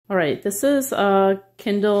All right, this is a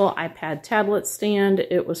Kindle iPad tablet stand.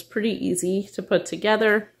 It was pretty easy to put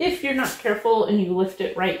together. If you're not careful and you lift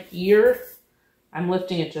it right here, I'm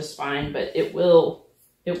lifting it just fine, but it will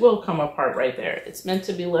come apart right there. It's meant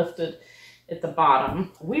to be lifted at the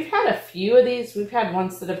bottom. We've had a few of these. We've had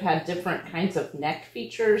ones that have had different kinds of neck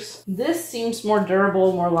features. This seems more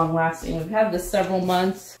durable, more long lasting. We've had this several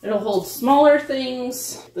months. It'll hold smaller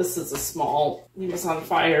things. This is a small Leave on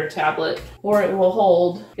Fire tablet, or it will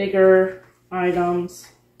hold bigger items.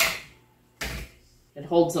 It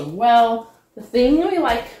holds them well. The thing we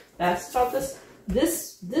like best about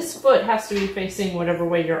this foot has to be facing whatever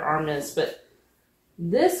way your arm is, but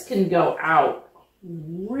this can go out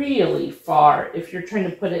really far if you're trying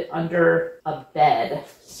to put it under a bed.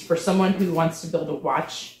 For someone who wants to be able to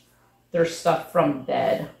watch their stuff from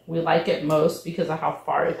bed, we like it most because of how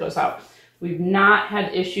far it goes out. We've not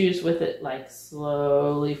had issues with it like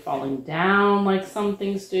slowly falling down like some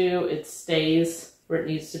things do. It stays where it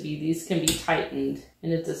needs to be. These can be tightened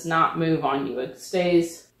and it does not move on you. It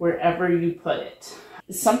stays wherever you put it.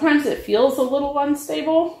 Sometimes it feels a little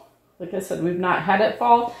unstable. Like I said, we've not had it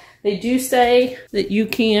fall. They do say that you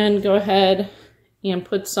can go ahead and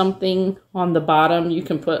put something on the bottom. You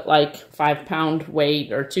can put like 5-pound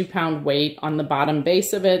weight or 2-pound weight on the bottom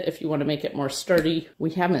base of it if you want to make it more sturdy.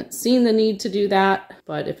 We haven't seen the need to do that,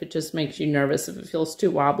 but if it just makes you nervous, if it feels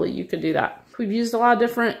too wobbly, you could do that. We've used a lot of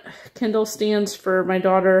different Kindle stands for my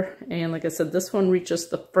daughter, and like I said, this one reaches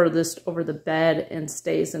the furthest over the bed and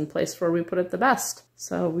stays in place where we put it the best.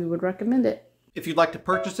 So we would recommend it. If you'd like to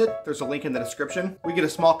purchase it, there's a link in the description. We get a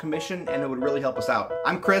small commission and it would really help us out.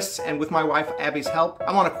 I'm Chris, and with my wife Abby's help,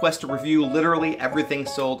 I'm on a quest to review literally everything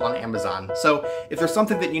sold on Amazon. So if there's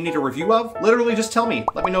something that you need a review of, literally just tell me.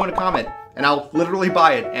 Let me know in a comment, and I'll literally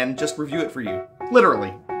buy it and just review it for you.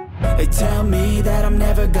 Literally. They tell me that I'm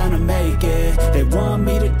never gonna make it. They want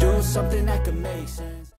me to do something that could make sense.